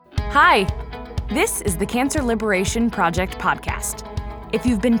Hi, this is the Cancer Liberation Project podcast. If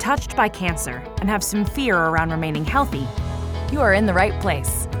you've been touched by cancer and have some fear around remaining healthy, you are in the right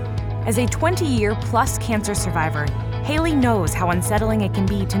place. As a 20-year-plus cancer survivor, Haley knows how unsettling it can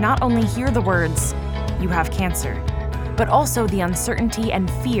be to not only hear the words, "you have cancer," but also the uncertainty and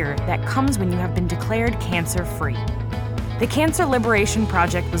fear that comes when you have been declared cancer-free. The Cancer Liberation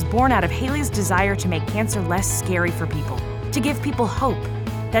Project was born out of Haley's desire to make cancer less scary for people, to give people hope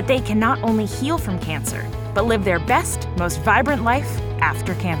that they can not only heal from cancer, but live their best, most vibrant life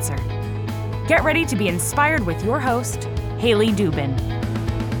after cancer. Get ready to be inspired with your host, Haley Dubin.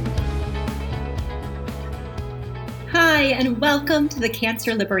 Hi, and welcome to the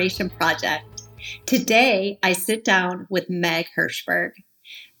Cancer Liberation Project. Today, I sit down with Meg Hirshberg.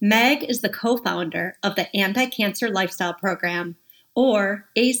 Meg is the co-founder of the Anti-Cancer Lifestyle Program, or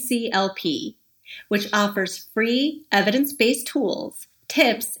ACLP, which offers free, evidence-based tools,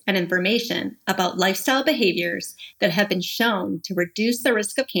 tips, and information about lifestyle behaviors that have been shown to reduce the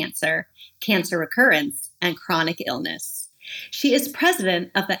risk of cancer, cancer recurrence, and chronic illness. She is president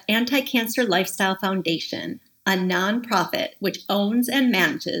of the Anti-Cancer Lifestyle Foundation, a nonprofit which owns and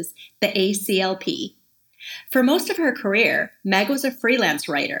manages the ACLP. For most of her career, Meg was a freelance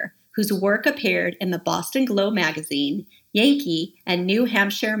writer whose work appeared in the Boston Globe magazine, Yankee, and New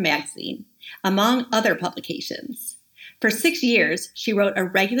Hampshire magazine, among other publications. For 6 years, she wrote a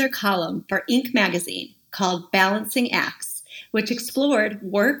regular column for Inc. magazine called Balancing Acts, which explored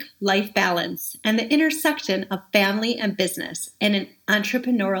work-life balance and the intersection of family and business in an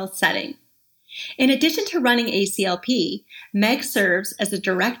entrepreneurial setting. In addition to running ACLP, Meg serves as the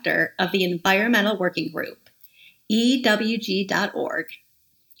director of the Environmental Working Group, EWG.org.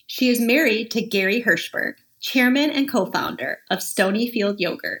 She is married to Gary Hirshberg, chairman and co-founder of Stonyfield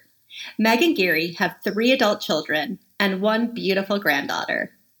Yogurt. Meg and Gary have 3 adult children and 1 beautiful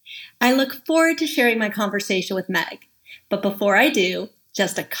granddaughter. I look forward to sharing my conversation with Meg, but before I do,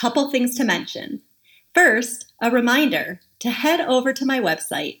 just a couple things to mention. First, a reminder to head over to my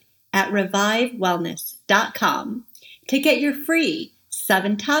website at revivewellness.com to get your free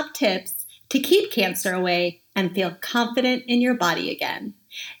 7 top tips to keep cancer away and feel confident in your body again.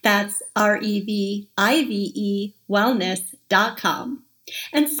 That's REVIVE wellness.com.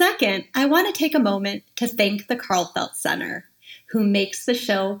 And second, I want to take a moment to thank the Karlfeldt Center, who makes the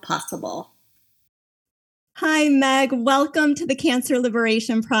show possible. Hi, Meg. Welcome to the Cancer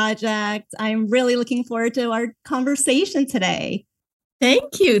Liberation Project. I'm really looking forward to our conversation today.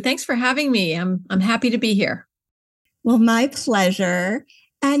 Thank you. Thanks for having me. I'm happy to be here. Well, my pleasure.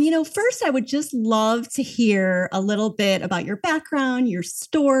 And, first, I would just love to hear a little bit about your background, your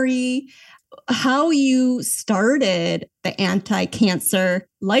story, how you started the Anti-Cancer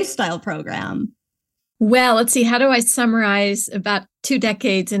Lifestyle Program. Well, let's see. How do I summarize about 2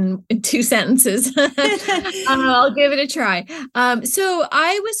 decades in 2 sentences? I'll give it a try. So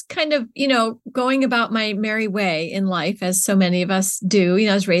I was kind of, going about my merry way in life, as so many of us do.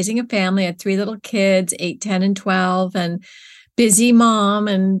 I was raising a family. I had 3 little kids, 8, 10, and 12, and busy mom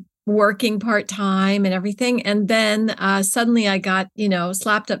and working part-time and everything. And then suddenly I got,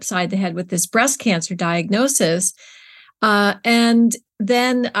 slapped upside the head with this breast cancer diagnosis. And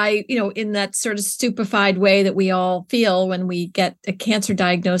then I, in that sort of stupefied way that we all feel when we get a cancer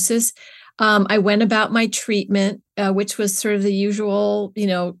diagnosis, I went about my treatment, which was sort of the usual,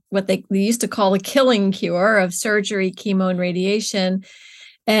 what they used to call a killing cure of surgery, chemo, and radiation.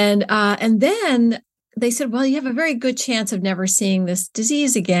 And then they said, well, you have a very good chance of never seeing this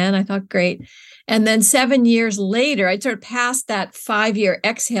disease again. I thought, great. And then 7 years later, I sort of passed that 5-year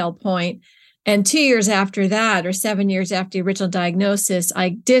exhale point. And 2 years after that, or 7 years after the original diagnosis, I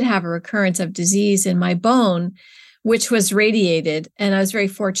did have a recurrence of disease in my bone, which was radiated. And I was very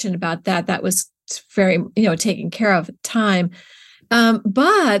fortunate about that. That was very, taken care of at the time.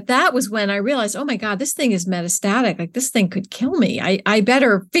 But that was when I realized, oh my God, this thing is metastatic. Like, this thing could kill me. I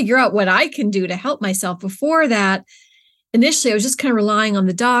better figure out what I can do to help myself. Before that, initially, I was just kind of relying on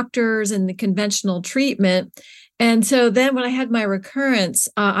the doctors and the conventional treatment. And so then when I had my recurrence,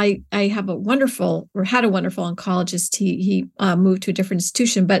 I had a wonderful oncologist. He moved to a different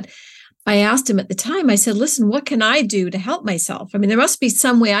institution, but I asked him at the time, I said, listen, what can I do to help myself? I mean, there must be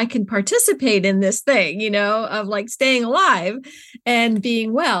some way I can participate in this thing, of like staying alive and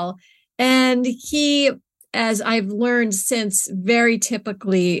being well. And he, as I've learned since, very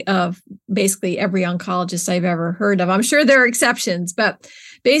typically of basically every oncologist I've ever heard of, I'm sure there are exceptions, but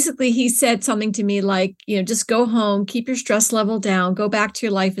basically he said something to me like, just go home, keep your stress level down, go back to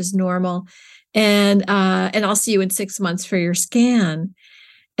your life as normal. And I'll see you in 6 months for your scan.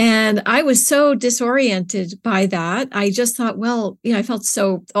 And I was so disoriented by that. I just thought, well, I felt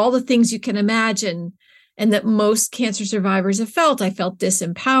all the things you can imagine and that most cancer survivors have felt. I felt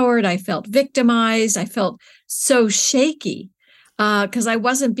disempowered. I felt victimized. I felt so shaky because I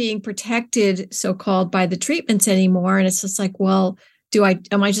wasn't being protected, so-called, by the treatments anymore. And it's just like, well,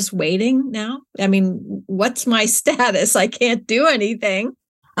 am I just waiting now? I mean, what's my status? I can't do anything.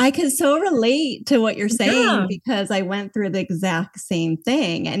 I can so relate to what you're saying because I went through the exact same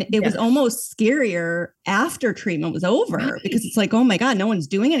thing. And it was almost scarier after treatment was over because it's like, oh my God, no one's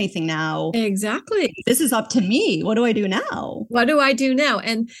doing anything now. Exactly. This is up to me. What do I do now? What do I do now?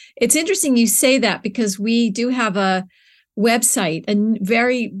 And it's interesting you say that because we do have a website, a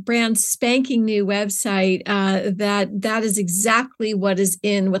very brand spanking new website that is exactly what is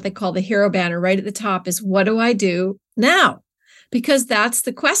in what they call the hero banner. Right at the top is, what do I do now? Because that's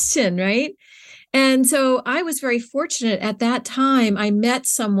the question, right? And so I was very fortunate at that time. I met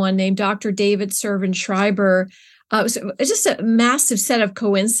someone named Dr. David Servin Schreiber. It was just a massive set of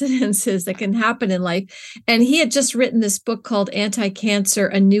coincidences that can happen in life. And he had just written this book called Anti-Cancer,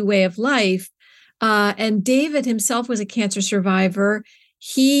 A New Way of Life. And David himself was a cancer survivor.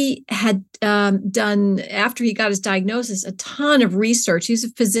 He had done, after he got his diagnosis, a ton of research. He's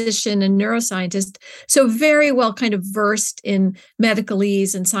a physician and neuroscientist, so very well kind of versed in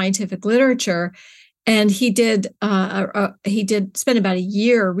medicalese and scientific literature. And he did spend about a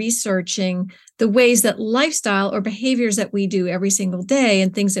year researching the ways that lifestyle or behaviors that we do every single day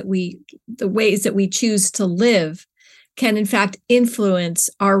and the ways that we choose to live can in fact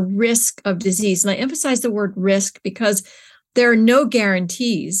influence our risk of disease. And I emphasize the word risk because there are no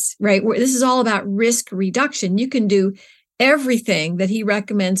guarantees, right? This is all about risk reduction. You can do everything that he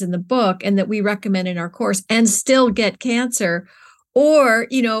recommends in the book and that we recommend in our course and still get cancer. Or,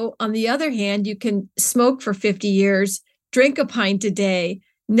 on the other hand, you can smoke for 50 years, drink a pint a day,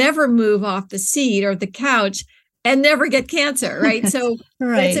 never move off the seat or the couch, and never get cancer, right? So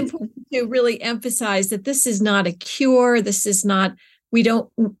It's important to really emphasize that this is not a cure. This is not,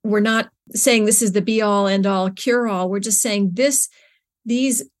 we're not saying this is the be all end all cure all. We're just saying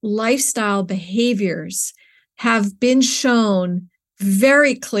these lifestyle behaviors have been shown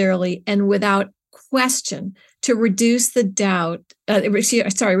very clearly and without question to reduce the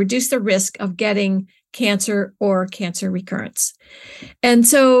reduce the risk of getting cancer or cancer recurrence. And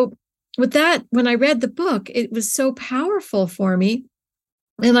so with that, when I read the book, it was so powerful for me.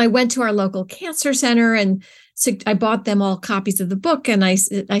 And I went to our local cancer center and I bought them all copies of the book. And I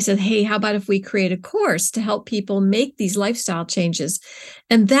said, hey, how about if we create a course to help people make these lifestyle changes?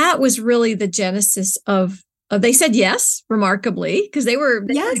 And that was really the genesis of, they said yes, remarkably, because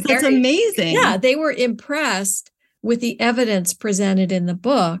that's amazing. Yeah, they were impressed with the evidence presented in the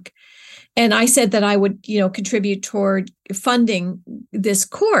book. And I said that I would, contribute toward funding this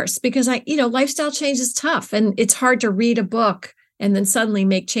course because lifestyle change is tough and it's hard to read a book and then suddenly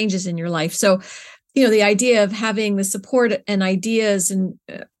make changes in your life. So, the idea of having the support and ideas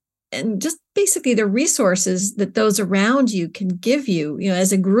and just basically the resources that those around you can give you,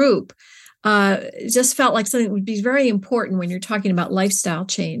 as a group, just felt like something that would be very important when you're talking about lifestyle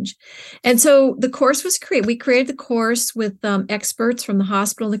change. And so the course was created. We created the course with experts from the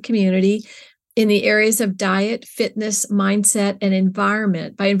hospital and the community in the areas of diet, fitness, mindset, and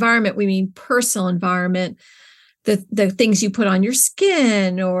environment. By environment, we mean personal environment, the things you put on your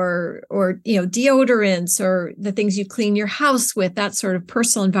skin or deodorants or the things you clean your house with, that sort of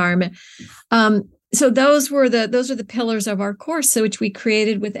personal environment. So those are the pillars of our course, which we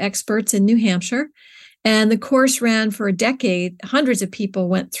created with experts in New Hampshire. And the course ran for a decade. Hundreds of people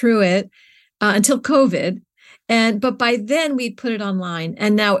went through it until COVID. But by then we'd put it online.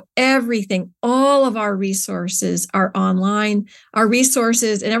 And now all of our resources are online. Our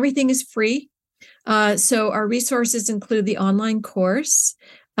resources and everything is free. So our resources include the online course,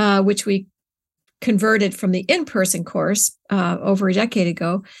 which we converted from the in-person course over a decade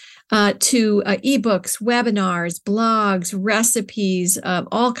ago, to ebooks, webinars, blogs, recipes,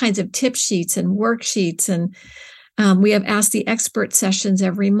 all kinds of tip sheets and worksheets. And we have Ask the Expert sessions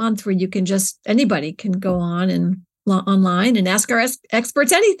every month where anybody can go on online and ask our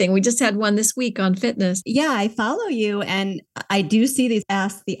experts anything. We just had one this week on fitness. Yeah, I follow you and I do see these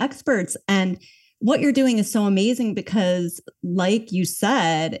Ask the Experts. And what you're doing is so amazing because, like you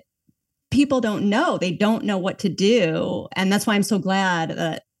said, people don't know. They don't know what to do. And that's why I'm so glad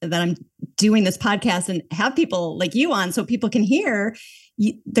that I'm doing this podcast and have people like you on so people can hear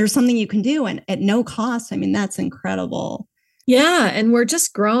there's something you can do and at no cost. I mean, that's incredible. Yeah. And we're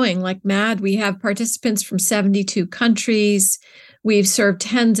just growing like mad. We have participants from 72 countries. we've served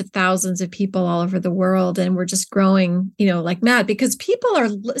tens of thousands of people all over the world, and we're just growing, like mad, because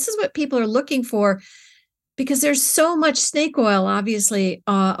this is what people are looking for, because there's so much snake oil, obviously,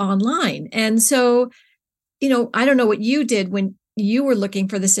 online. And so, I don't know what you did when you were looking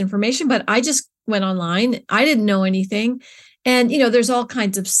for this information, but I just went online. I didn't know anything. And, there's all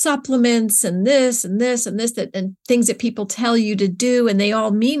kinds of supplements and this and this and this, and things that people tell you to do, and they all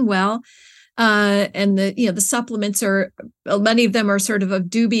mean well. And the supplements many of them are sort of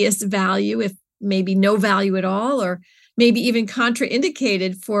dubious value, if maybe no value at all, or maybe even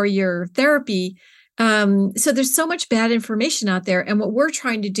contraindicated for your therapy. So there's so much bad information out there. And what we're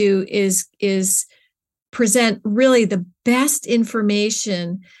trying to do is present really the best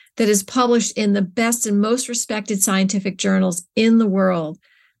information that is published in the best and most respected scientific journals in the world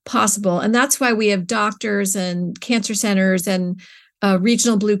possible. And that's why we have doctors and cancer centers, and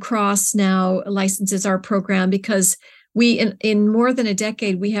Regional Blue Cross now licenses our program, because we, in more than a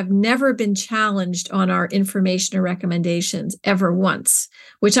decade, we have never been challenged on our information or recommendations ever once,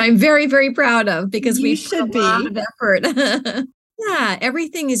 which I'm very, very proud of, because we put a lot of effort. Yeah,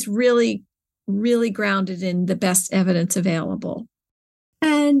 everything is really, really grounded in the best evidence available.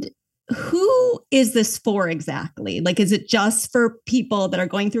 And who is this for exactly? Like, is it just for people that are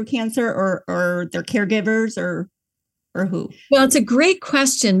going through cancer, or their caregivers, or who? Well, it's a great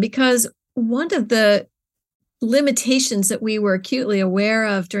question, because one of the limitations that we were acutely aware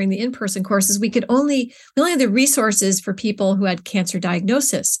of during the in-person courses, we only had the resources for people who had cancer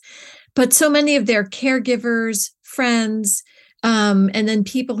diagnosis, but so many of their caregivers, friends, and then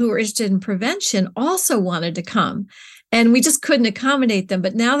people who were interested in prevention also wanted to come, and we just couldn't accommodate them.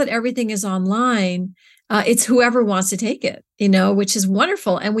 But now that everything is online, it's whoever wants to take it, which is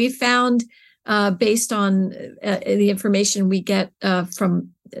wonderful. And we found, based on the information we get from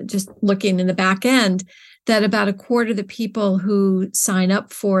just looking in the back end, that about a quarter of the people who sign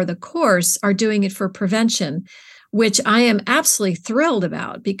up for the course are doing it for prevention, which I am absolutely thrilled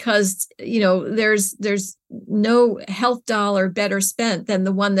about, because, there's no health dollar better spent than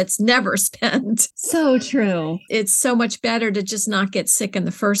the one that's never spent. So true. It's so much better to just not get sick in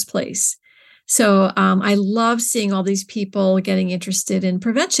the first place. So I love seeing all these people getting interested in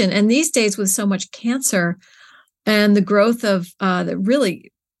prevention. And these days, with so much cancer and the growth of the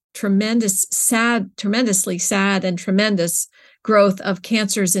really tremendously sad and tremendous growth of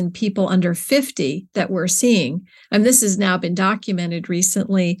cancers in people under 50 that we're seeing, and this has now been documented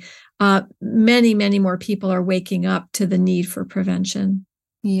recently, many, many more people are waking up to the need for prevention.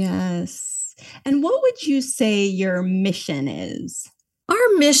 Yes. And what would you say your mission is?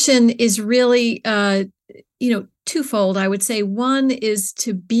 Our mission is really, twofold. I would say one is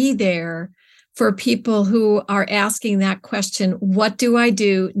to be there for people who are asking that question, what do I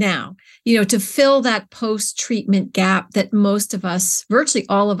do now? To fill that post-treatment gap that most of us, virtually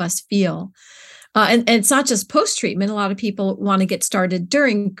all of us, feel. And it's not just post-treatment. A lot of people want to get started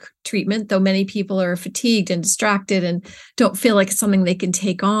during treatment, though many people are fatigued and distracted and don't feel like it's something they can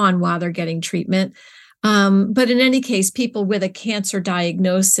take on while they're getting treatment. But in any case, people with a cancer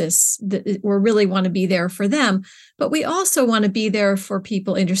diagnosis, we really want to be there for them. But we also want to be there for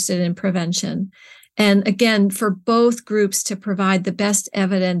people interested in prevention. And again, for both groups to provide the best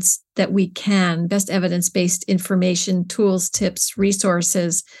evidence that we can, best evidence-based information, tools, tips,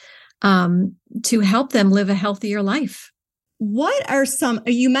 resources, to help them live a healthier life. What are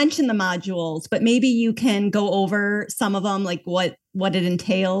you mentioned the modules, but maybe you can go over some of them, like what it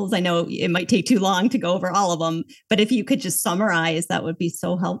entails. I know it might take too long to go over all of them, but if you could just summarize, that would be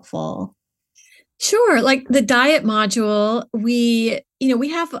so helpful. Sure. Like the diet module, we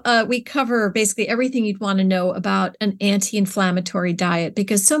cover basically everything you'd want to know about an anti-inflammatory diet,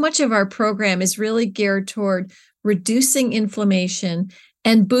 because so much of our program is really geared toward reducing inflammation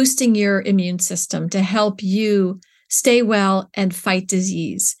and boosting your immune system to help you stay well and fight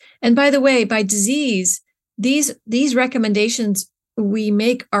disease. And by the way, by disease, these recommendations we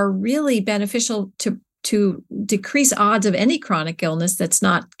make are really beneficial to decrease odds of any chronic illness that's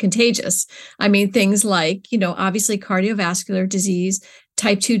not contagious. I mean, things like, obviously cardiovascular disease,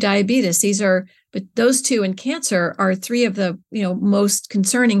 type 2 diabetes. But those two and cancer are three of the, most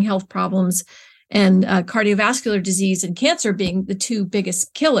concerning health problems, and cardiovascular disease and cancer being the two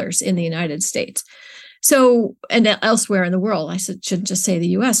biggest killers in the United States. So, and elsewhere in the world, I shouldn't just say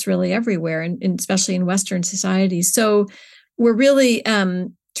the US, really everywhere, and especially in Western societies. So we're really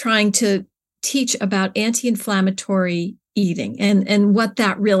trying to teach about anti-inflammatory eating and what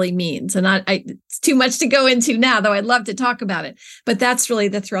that really means. And it's too much to go into now, though I'd love to talk about it. But that's really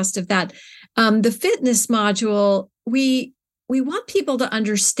the thrust of that. The fitness module, we want people to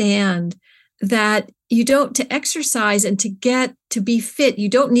understand that to exercise and to be fit, you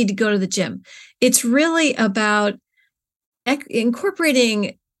don't need to go to the gym. It's really about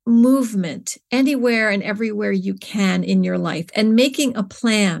incorporating movement anywhere and everywhere you can in your life and making a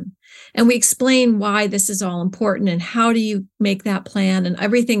plan. And we explain why this is all important and how do you make that plan and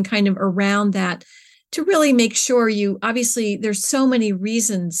everything kind of around that to really make sure obviously there's so many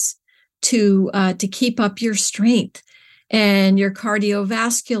reasons to keep up your strength and your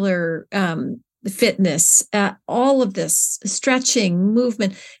cardiovascular fitness, all of this stretching,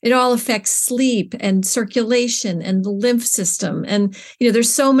 movement, it all affects sleep and circulation and the lymph system. And,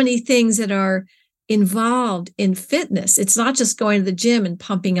 there's so many things that are involved in fitness. It's not just going to the gym and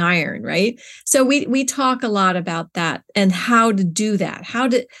pumping iron, right? So we talk a lot about that and how to do that.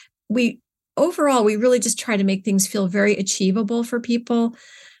 Overall, we really just try to make things feel very achievable for people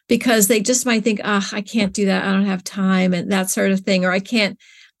because they just might think, I can't do that. I don't have time and that sort of thing. Or I can't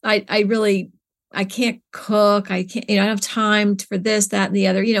cook. I can't, I don't have time for this, that, and the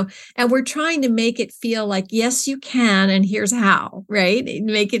other, and we're trying to make it feel like, yes, you can. And here's how, right?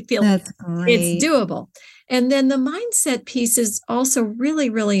 Make it feel That's great. It's doable. And then the mindset piece is also really,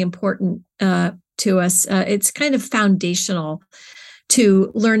 really important to us. It's kind of foundational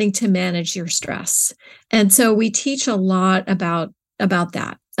to learning to manage your stress. And so we teach a lot about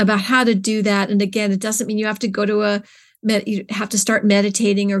that, about how to do that. And again, it doesn't mean you have to go to you have to start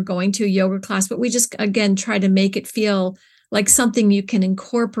meditating or going to a yoga class, but we just, again, try to make it feel like something you can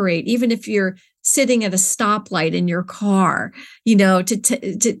incorporate, even if you're sitting at a stoplight in your car,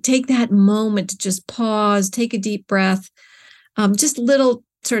 to take that moment to just pause, take a deep breath, just little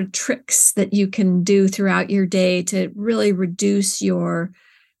sort of tricks that you can do throughout your day to really reduce your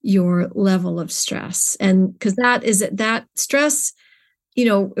level of stress. And because that stress,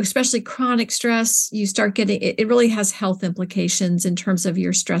 especially chronic stress, you start getting, it really has health implications in terms of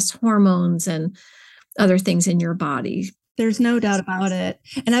your stress hormones and other things in your body. There's no doubt about it.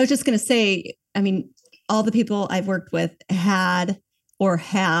 And I was just going to say, all the people I've worked with had or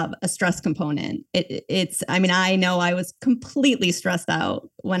have a stress component. I know I was completely stressed out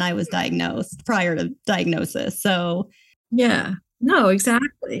when I was diagnosed prior to diagnosis. So yeah, no,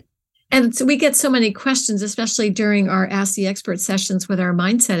 exactly. And so we get so many questions, especially during our Ask the Expert sessions with our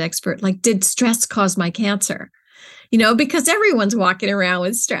mindset expert, like, did stress cause my cancer? Because everyone's walking around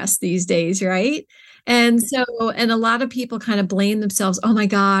with stress these days, right? And so, and a lot of people kind of blame themselves. Oh my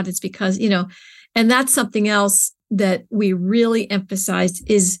God, it's because, and that's something else that we really emphasize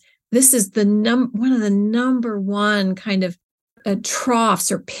is this is one of the number one kind of troughs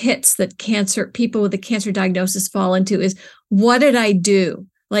or pits that people with a cancer diagnosis fall into is, what did I do?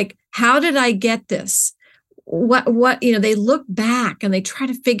 Like, how did I get this? What, they look back and they try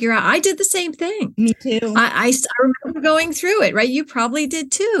to figure out, I did the same thing. Me too. I remember going through it, right? You probably did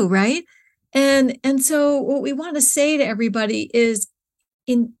too, right? And so what we want to say to everybody is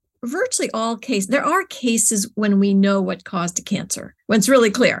in virtually all cases, there are cases when we know what caused a cancer, when it's really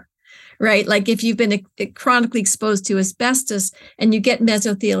clear, right? Like if you've been chronically exposed to asbestos and you get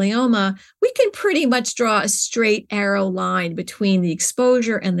mesothelioma, we can pretty much draw a straight arrow line between the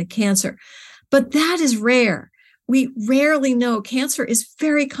exposure and the cancer. But that is rare. We rarely know. Cancer is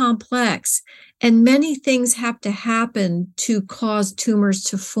very complex and many things have to happen to cause tumors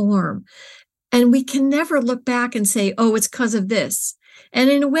to form. And we can never look back and say, oh, it's because of this. And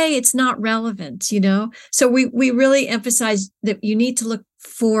in a way, it's not relevant, So we really emphasize that you need to look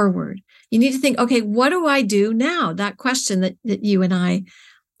forward. You need to think, okay, what do I do now? That question that you and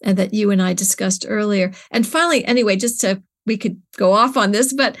I discussed earlier. And finally, anyway, we could go off on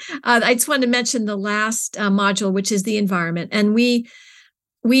this, but I just wanted to mention the last module, which is the environment. And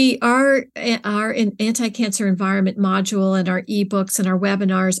our anti-cancer environment module and our ebooks and our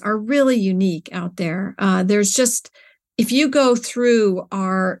webinars are really unique out there. If you go through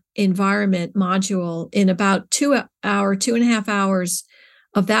our environment module in about 2.5 hours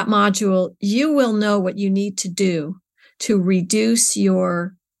of that module, you will know what you need to do to reduce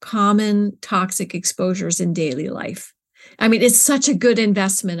your common toxic exposures in daily life. It's such a good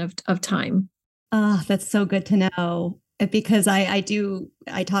investment of time. Oh, that's so good to know, because I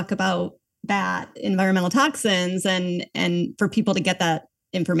talk about that environmental toxins and for people to get that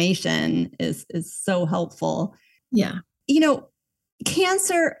information is so helpful. Yeah.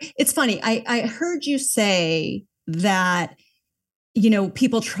 Cancer, it's funny. I heard you say that,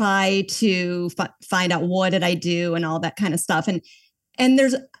 people try to find out what did I do and all that kind of stuff. And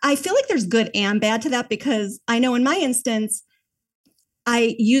I feel like there's good and bad to that, because I know in my instance,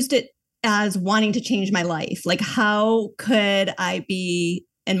 I used it as wanting to change my life. Like, how could I be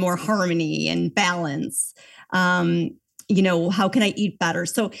in more harmony and balance? how can I eat better?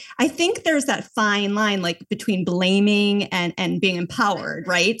 So I think there's that fine line, like between blaming and being empowered,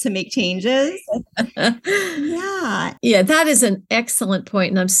 right? To make changes. Yeah. Yeah, that is an excellent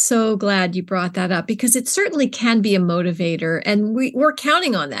point. And I'm so glad you brought that up, because it certainly can be a motivator. And we're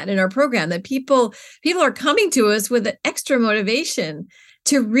counting on that in our program, that people are coming to us with an extra motivation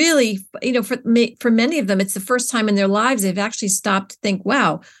to really, for many of them, it's the first time in their lives they've actually stopped to think,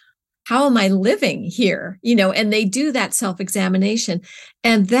 wow, how am I living here? And they do that self-examination.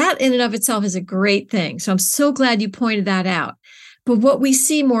 And that in and of itself is a great thing. So I'm so glad you pointed that out. But what we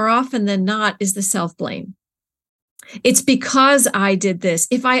see more often than not is the self-blame. It's because I did this.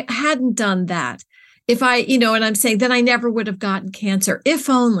 If I hadn't done that, and I'm saying, then I never would have gotten cancer. If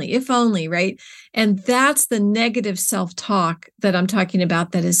only, right? And that's the negative self-talk that I'm talking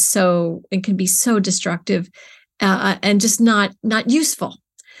about, that is it can be so destructive and just not useful.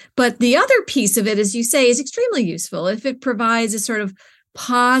 But the other piece of it, as you say, is extremely useful if it provides a sort of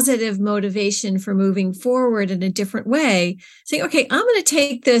positive motivation for moving forward in a different way, saying, okay, I'm going to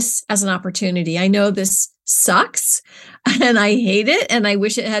take this as an opportunity. I know this sucks and I hate it and I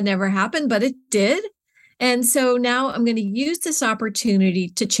wish it had never happened, but it did. And so now I'm going to use this opportunity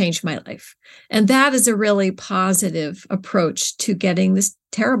to change my life. And that is a really positive approach to getting this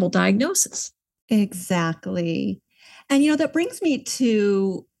terrible diagnosis. Exactly. And, that brings me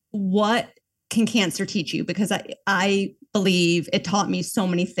to, what can cancer teach you? Because I believe it taught me so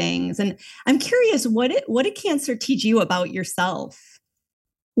many things. And I'm curious, what did cancer teach you about yourself?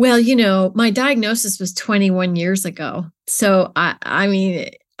 Well, my diagnosis was 21 years ago. So I mean,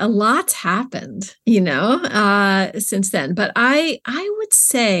 a lot's happened, since then. But I would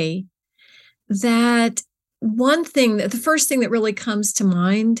say that the first thing that really comes to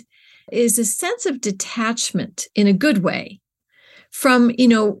mind is a sense of detachment in a good way from,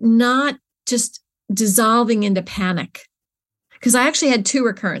 not just dissolving into panic. Because I actually had 2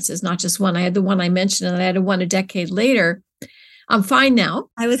 recurrences, not just one. I had the one I mentioned, and I had one a decade later. I'm fine now.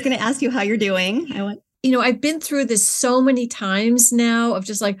 I was going to ask you how you're doing. I've been through this so many times now, of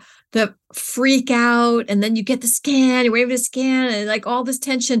just like the freak out, and then you get the scan, you're waiting for the scan, and like all this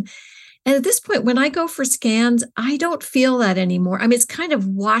tension. And at this point, when I go for scans, I don't feel that anymore. I mean, it's kind of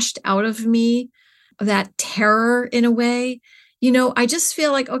washed out of me, that terror in a way. I just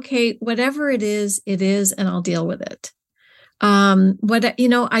feel like, okay, whatever it is, and I'll deal with it.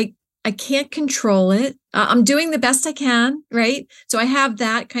 I can't control it. I'm doing the best I can, right? So I have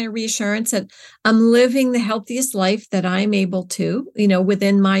that kind of reassurance that I'm living the healthiest life that I'm able to,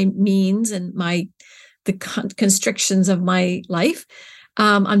 within my means and the constrictions of my life.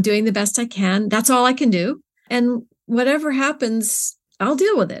 I'm doing the best I can. That's all I can do. And whatever happens, I'll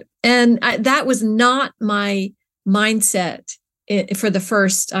deal with it. And that was not my mindset for the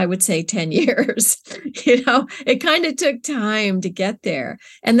first, I would say, 10 years. It kind of took time to get there.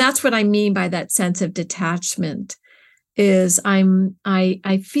 And that's what I mean by that sense of detachment, is I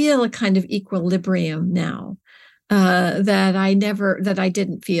feel a kind of equilibrium now that I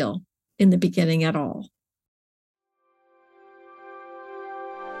didn't feel in the beginning at all.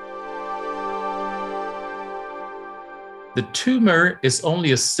 The tumor is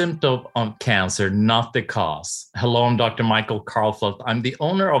only a symptom of cancer, not the cause. Hello, I'm Dr. Michael Karlfeldt. I'm the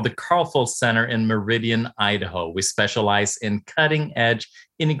owner of the Karlfeldt Center in Meridian, Idaho. We specialize in cutting-edge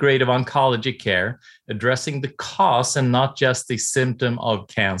integrative oncology care, addressing the cause and not just the symptom of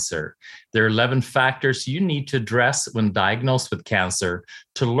cancer. There are 11 factors you need to address when diagnosed with cancer.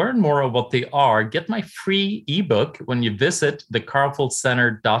 To learn more of what they are, get my free ebook when you visit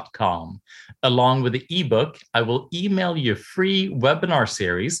thekarlfeldtcenter.com. Along with the ebook, I will email you a free webinar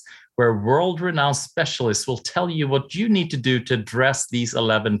series where world-renowned specialists will tell you what you need to do to address these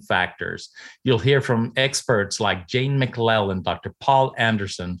 11 factors. You'll hear from experts like Jane McClellan, Dr. Paul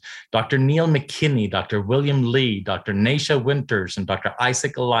Anderson, Dr. Neil McKinney, Dr. William Lee, Dr. Nasha Winters, and Dr.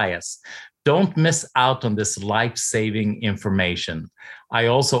 Isaac Elias. Don't miss out on this life-saving information. I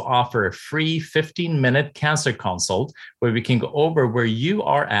also offer a free 15-minute cancer consult where we can go over where you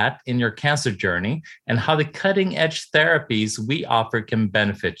are at in your cancer journey and how the cutting-edge therapies we offer can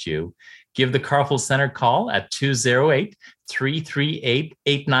benefit you. Give the Karlfeldt Center call at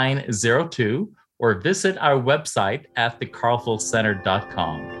 208-338-8902 or visit our website at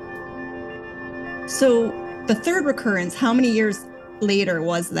thekarlfeldtcenter.com. So the third recurrence, how many years later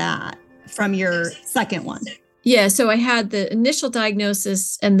was that from your second one? Yeah, so I had the initial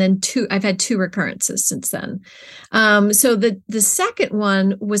diagnosis and then I've had 2 recurrences since then. So the second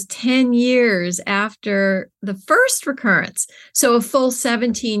one was 10 years after the first recurrence. So a full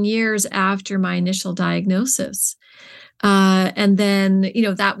 17 years after my initial diagnosis. And then,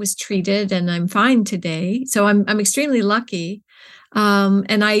 that was treated and I'm fine today. So I'm extremely lucky.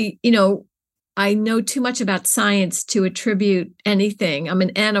 And I know too much about science to attribute anything. I'm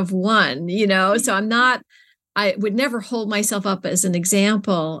an N of one, so I would never hold myself up as an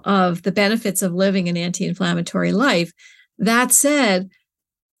example of the benefits of living an anti-inflammatory life. That said,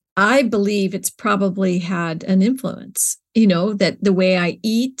 I believe it's probably had an influence, that the way I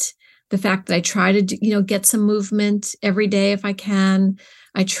eat, the fact that I try to, get some movement every day if I can.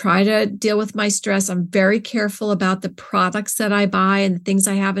 I try to deal with my stress. I'm very careful about the products that I buy and the things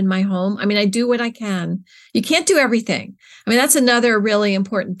I have in my home. I mean, I do what I can. You can't do everything. I mean, that's another really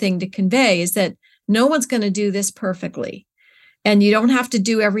important thing to convey, is that no one's going to do this perfectly. And you don't have to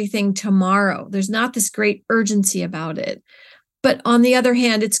do everything tomorrow. There's not this great urgency about it. But on the other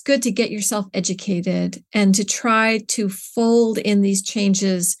hand, it's good to get yourself educated and to try to fold in these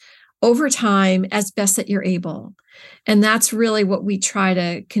changes over time as best that you're able. And that's really what we try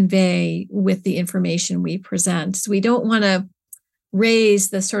to convey with the information we present. So we don't want to raise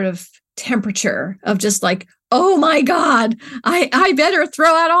the sort of temperature of just like, oh my God, I better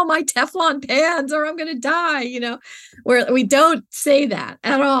throw out all my Teflon pans or I'm going to die, where we don't say that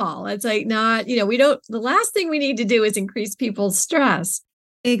at all. It's like not, the last thing we need to do is increase people's stress.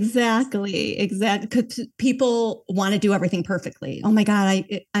 Exactly. Because people want to do everything perfectly. Oh my God,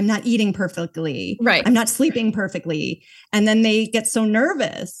 I'm not eating perfectly. Right. I'm not sleeping perfectly. And then they get so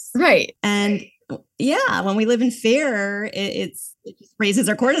nervous. Right. And yeah, when we live in fear, it just raises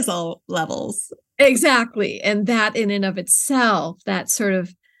our cortisol levels. Exactly. And that in and of itself, that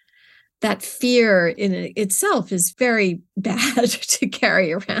fear in itself is very bad to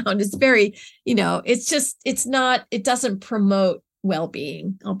carry around. It's very, it doesn't promote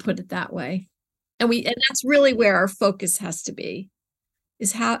well-being. I'll put it that way. And that's really where our focus has to be,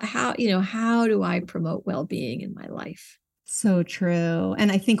 is how do I promote well-being in my life? So true.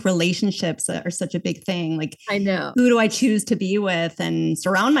 And I think relationships are such a big thing. Like, I know. Who do I choose to be with and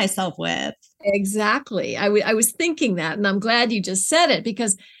surround myself with? Exactly. I was thinking that, and I'm glad you just said it,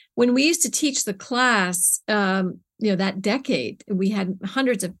 because when we used to teach the class, that decade, we had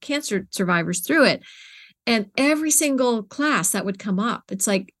hundreds of cancer survivors through it. And every single class that would come up, it's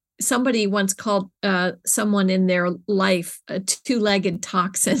like somebody once called someone in their life a two-legged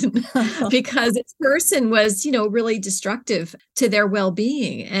toxin because this person was, really destructive to their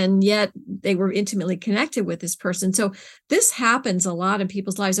well-being. And yet they were intimately connected with this person. So this happens a lot in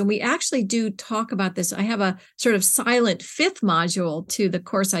people's lives. And we actually do talk about this. I have a sort of silent fifth module to the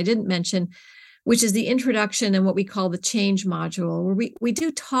course I didn't mention, which is the introduction and what we call the change module, where we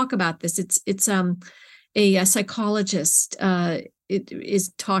do talk about this. It's a psychologist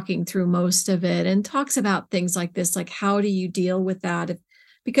is talking through most of it and talks about things like this, like how do you deal with that?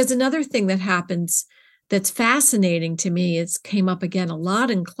 Because another thing that happens that's fascinating to me, it's came up again a lot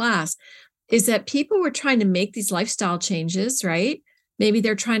in class, is that people were trying to make these lifestyle changes, right? Maybe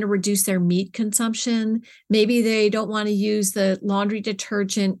they're trying to reduce their meat consumption. Maybe they don't want to use the laundry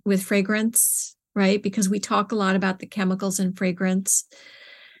detergent with fragrance, right? Because we talk a lot about the chemicals in fragrance.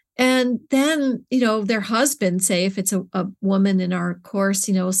 And then, their husband, say, if it's a woman in our course,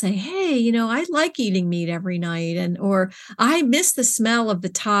 will say, hey, I like eating meat every night. Or I miss the smell of the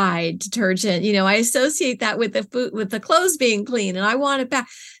Tide detergent. I associate that with the food, with the clothes being clean, and I want it back.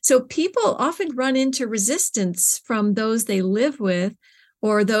 So people often run into resistance from those they live with,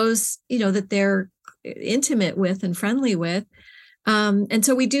 or those, that they're intimate with and friendly with. And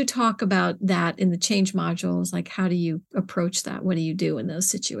so we do talk about that in the change modules, like how do you approach that? What do you do in those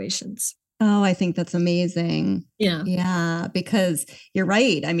situations? Oh, I think that's amazing. Yeah. Yeah, because you're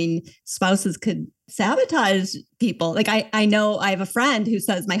right. I mean, spouses could sabotage people. Like I know I have a friend who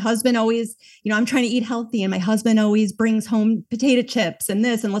says, my husband always, I'm trying to eat healthy and my husband always brings home potato chips and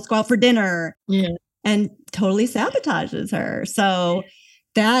this, and let's go out for dinner. Yeah. And totally sabotages her. So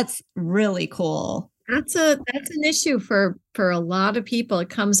that's really cool. That's an issue for a lot of people. It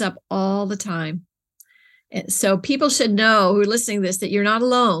comes up all the time. So people should know, who are listening to this, that you're not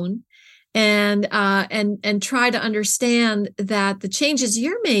alone, and try to understand that the changes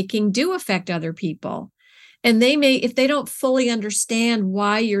you're making do affect other people. And they may, if they don't fully understand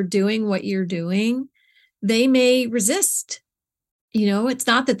why you're doing what you're doing, they may resist. It's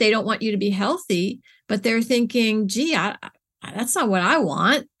not that they don't want you to be healthy, but they're thinking, gee, that's not what I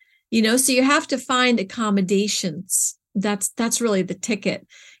want. So you have to find accommodations. That's really the ticket,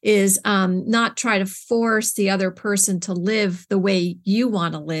 is not try to force the other person to live the way you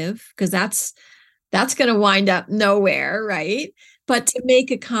want to live, because that's going to wind up nowhere, right? but to make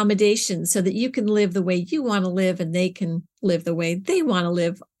accommodations so that you can live the way you want to live and they can live the way they want to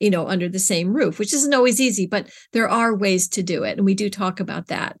live, under the same roof, which isn't always easy, but there are ways to do it. And we do talk about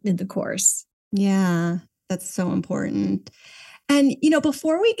that in the course. Yeah, that's so important. And,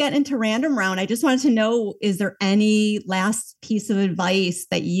 before we get into random round, I just wanted to know, is there any last piece of advice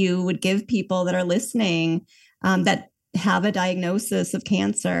that you would give people that are listening that have a diagnosis of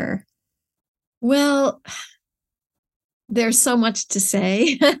cancer? Well, there's so much to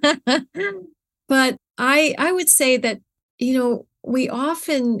say, but I would say that,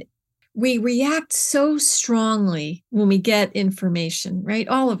 we react so strongly when we get information, right?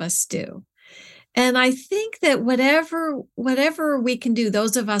 All of us do. And I think that whatever we can do,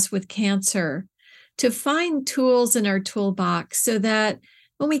 those of us with cancer, to find tools in our toolbox so that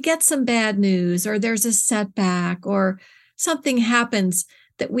when we get some bad news or there's a setback or something happens,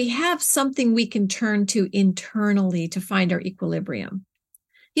 that we have something we can turn to internally to find our equilibrium.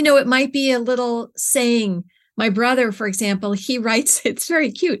 It might be a little saying. My brother, for example, he writes, it's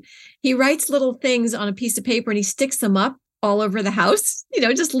very cute. He writes little things on a piece of paper and he sticks them up all over the house,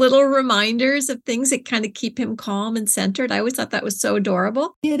 just little reminders of things that kind of keep him calm and centered. I always thought that was so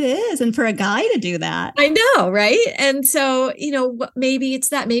adorable. It is. And for a guy to do that. I know, right? And so, maybe it's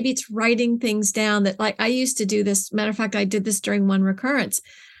that. Maybe it's writing things down that, like, I used to do this. Matter of fact, I did this during one recurrence.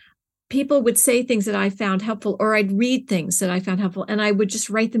 People would say things that I found helpful, or I'd read things that I found helpful, and I would just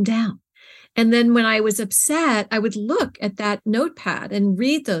write them down. And then when I was upset, I would look at that notepad and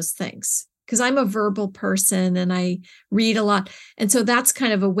read those things, because I'm a verbal person and I read a lot. And so that's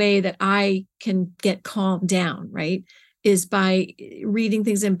kind of a way that I can get calmed down, right? Is by reading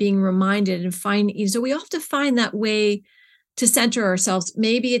things and being reminded and finding. So we have to find that way to center ourselves.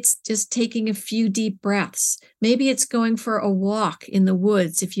 Maybe it's just taking a few deep breaths. Maybe it's going for a walk in the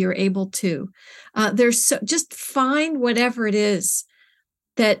woods if you're able to. Just find whatever it is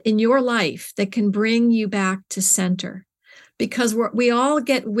that in your life that can bring you back to center. Because we all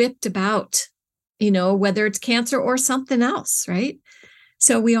get whipped about, whether it's cancer or something else, right?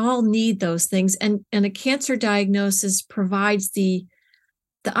 So we all need those things. And a cancer diagnosis provides the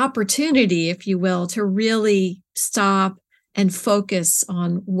opportunity, if you will, to really stop and focus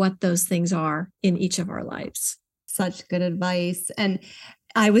on what those things are in each of our lives. Such good advice. And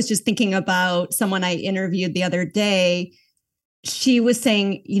I was just thinking about someone I interviewed the other day. She was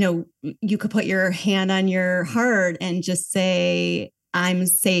saying, you could put your hand on your heart and just say, I'm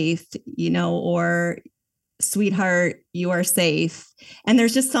safe, or sweetheart, you are safe. And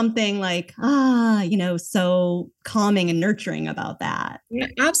there's just something like, so calming and nurturing about that. Yeah,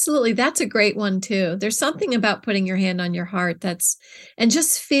 absolutely. That's a great one too. There's something about putting your hand on your heart and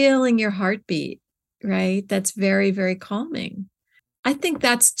just feeling your heartbeat, right? That's very, very calming. I think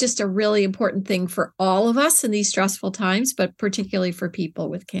that's just a really important thing for all of us in these stressful times, but particularly for people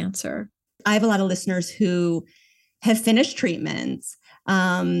with cancer. I have a lot of listeners who have finished treatments.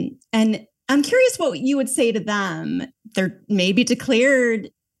 And I'm curious what you would say to them. They're maybe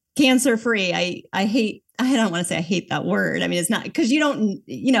declared cancer-free. I don't want to say I hate that word. I mean, it's not because you don't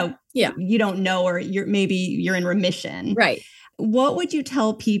know, or you're in remission. Right. What would you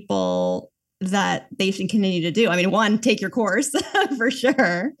tell people that they should continue to do? I mean, one, take your course for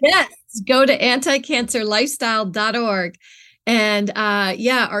sure. Yes. Go to anticancerlifestyle.org. And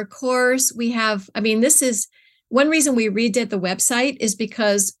our course this is one reason we redid the website, is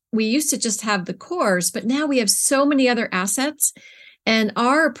because we used to just have the course, but now we have so many other assets. And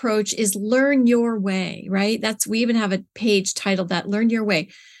our approach is learn your way, right? We even have a page titled that, Learn Your Way.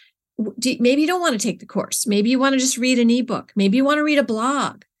 Maybe you don't want to take the course. Maybe you want to just read an ebook. Maybe you want to read a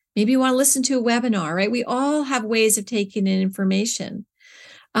blog. Maybe you want to listen to a webinar, right? We all have ways of taking in information.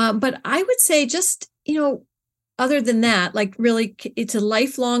 But I would say just, other than that, like really, it's a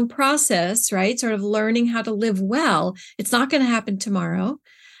lifelong process, right? Sort of learning how to live well. It's not going to happen tomorrow.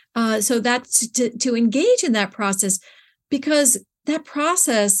 So that's to engage in that process, because that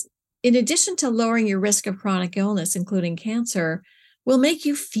process, in addition to lowering your risk of chronic illness, including cancer, will make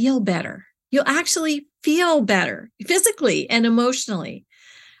you feel better. You'll actually feel better physically and emotionally.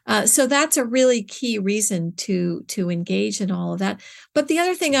 So that's a really key reason to engage in all of that. But the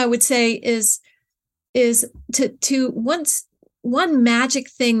other thing I would say is one magic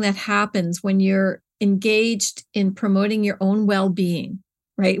thing that happens when you're engaged in promoting your own well-being,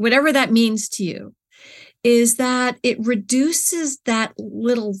 right? Whatever that means to you, is that it reduces that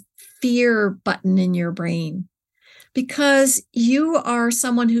little fear button in your brain, because you are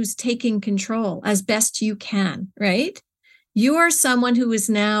someone who's taking control as best you can, right? You are someone who is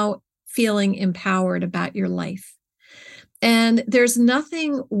now feeling empowered about your life. And there's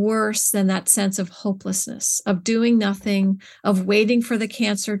nothing worse than that sense of hopelessness, of doing nothing, of waiting for the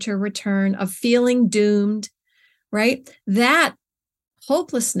cancer to return, of feeling doomed, right? That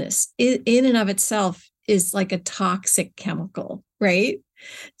hopelessness in and of itself is like a toxic chemical, right?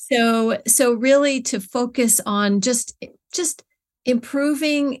 So really to focus on just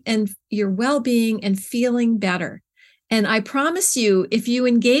improving and your well-being and feeling better. And I promise you, if you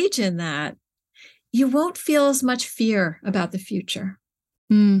engage in that, you won't feel as much fear about the future.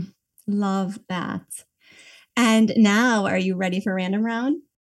 Love that. And now, are you ready for random round?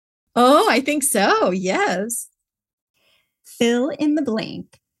 Oh, I think so. Yes. Fill in the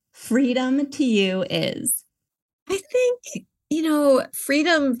blank. Freedom to you is? I think,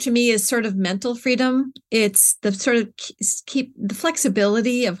 freedom to me is sort of mental freedom. It's the sort of keep the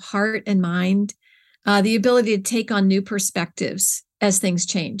flexibility of heart and mind, the ability to take on new perspectives as things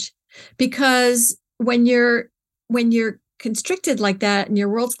change. Because when you're constricted like that and your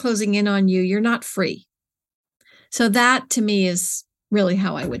world's closing in on you, you're not free. So that to me is really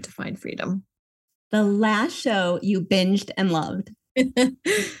how I would define freedom. The last show you binged and loved? All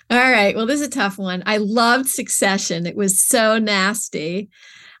right. Well, this is a tough one. I loved Succession. It was so nasty.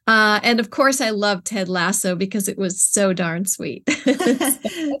 And of course, I loved Ted Lasso because it was so darn sweet.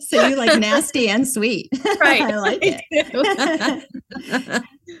 So you like nasty and sweet. Right. I like it.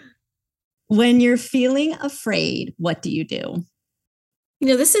 When you're feeling afraid, what do you do?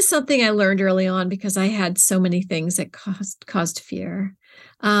 This is something I learned early on because I had so many things that caused fear.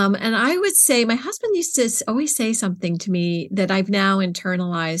 And I would say my husband used to always say something to me that I've now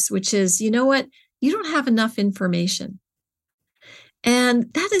internalized, which is, you know what? You don't have enough information.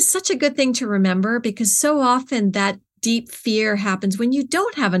 And that is such a good thing to remember because so often that deep fear happens when you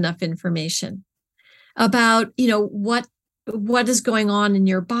don't have enough information about, what is going on in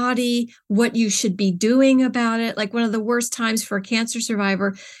your body, what you should be doing about it. Like one of the worst times for a cancer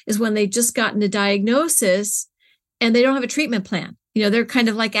survivor is when they just gotten a diagnosis and they don't have a treatment plan. They're kind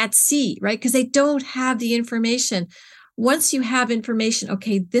of like at sea, right? Because they don't have the information. Once you have information,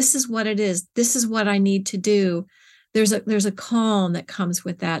 okay, this is what it is. This is what I need to do. There's a calm that comes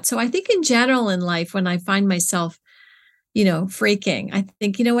with that. So I think in general in life, when I find myself, freaking, I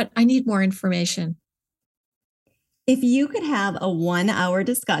think, you know what? I need more information. If you could have a 1-hour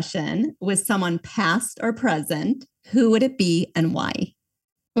discussion with someone past or present, who would it be and why?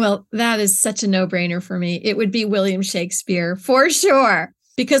 Well, that is such a no-brainer for me. It would be William Shakespeare for sure,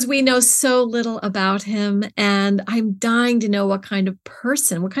 because we know so little about him. And I'm dying to know what kind of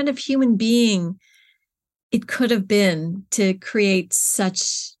person, what kind of human being it could have been to create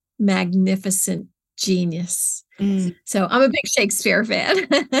such magnificent genius. So I'm a big Shakespeare fan.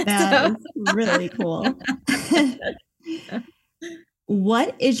 That is really cool.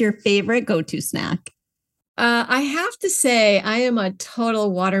 What is your favorite go-to snack? I have to say I am a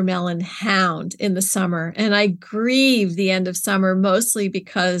total watermelon hound in the summer, and I grieve the end of summer mostly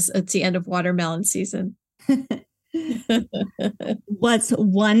because it's the end of watermelon season. What's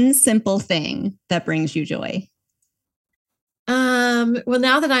one simple thing that brings you joy? Well,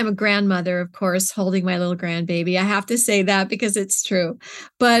 now that I'm a grandmother, of course, holding my little grandbaby, I have to say that because it's true.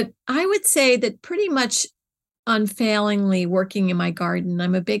 But I would say that pretty much unfailingly working in my garden.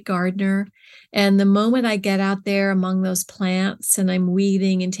 I'm a big gardener. And the moment I get out there among those plants and I'm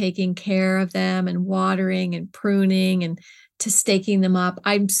weeding and taking care of them and watering and pruning and to staking them up,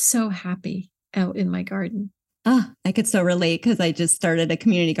 I'm so happy out in my garden. I could so relate because I just started a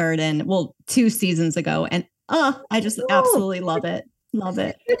community garden, 2 seasons ago. And I just absolutely love it. Love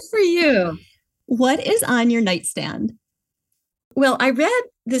it. Good for you. What is on your nightstand? Well, I read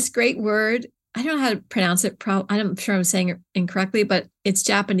this great word. I don't know how to pronounce it. I'm sure I'm saying it incorrectly, but it's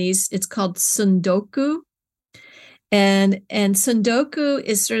Japanese. It's called sundoku. And sundoku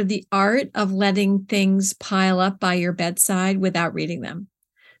is sort of the art of letting things pile up by your bedside without reading them.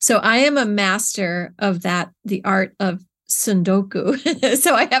 So I am a master of that, the art of sundoku.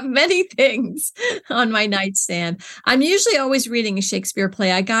 So I have many things on my nightstand. I'm usually always reading a Shakespeare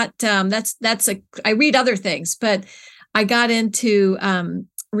play. I got, I read other things, but I got into,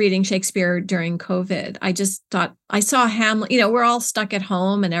 reading Shakespeare during COVID. I just thought I saw Hamlet, we're all stuck at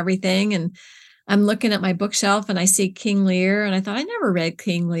home and everything. And I'm looking at my bookshelf and I see King Lear. And I thought I never read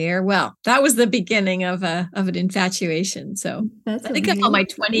King Lear. Well, that was the beginning of an infatuation. So That's I think I'm on my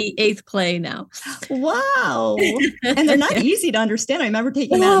 28th play now. Wow. And they're not easy to understand. I remember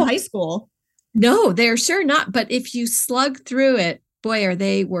taking that in high school. No, they're sure not. But if you slug through it, boy, are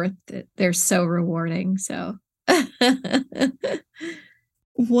they worth it. They're so rewarding. So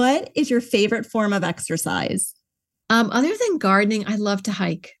what is your favorite form of exercise? Other than gardening, I love to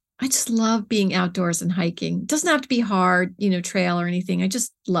hike. I just love being outdoors and hiking. It doesn't have to be hard, trail or anything. I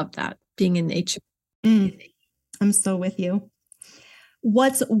just love that, being in nature. I'm so with you.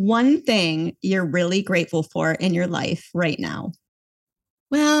 What's one thing you're really grateful for in your life right now?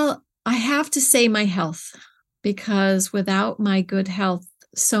 Well, I have to say my health, because without my good health,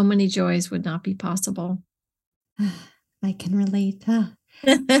 so many joys would not be possible. I can relate.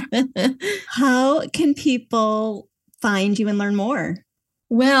 How can people find you and learn more?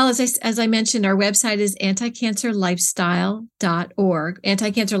 Well, as I mentioned, our website is anticancerlifestyle.org.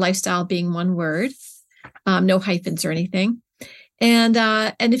 Anti-cancer lifestyle being one word, no hyphens or anything. And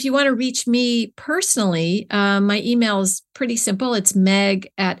if you want to reach me personally, my email is pretty simple. It's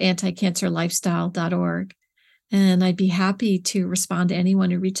meg@anticancerlifestyle.org. And I'd be happy to respond to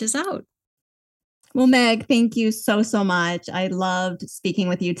anyone who reaches out. Well, Meg, thank you so, so much. I loved speaking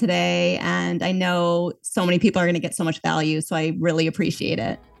with you today. And I know so many people are going to get so much value. So I really appreciate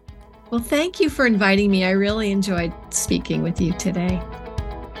it. Well, thank you for inviting me. I really enjoyed speaking with you today.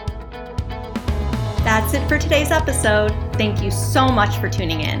 That's it for today's episode. Thank you so much for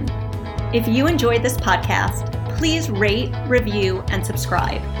tuning in. If you enjoyed this podcast, please rate, review, and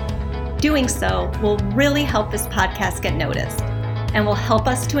subscribe. Doing so will really help this podcast get noticed and will help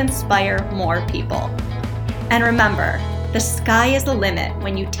us to inspire more people. And remember, the sky is the limit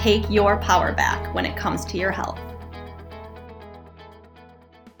when you take your power back when it comes to your health.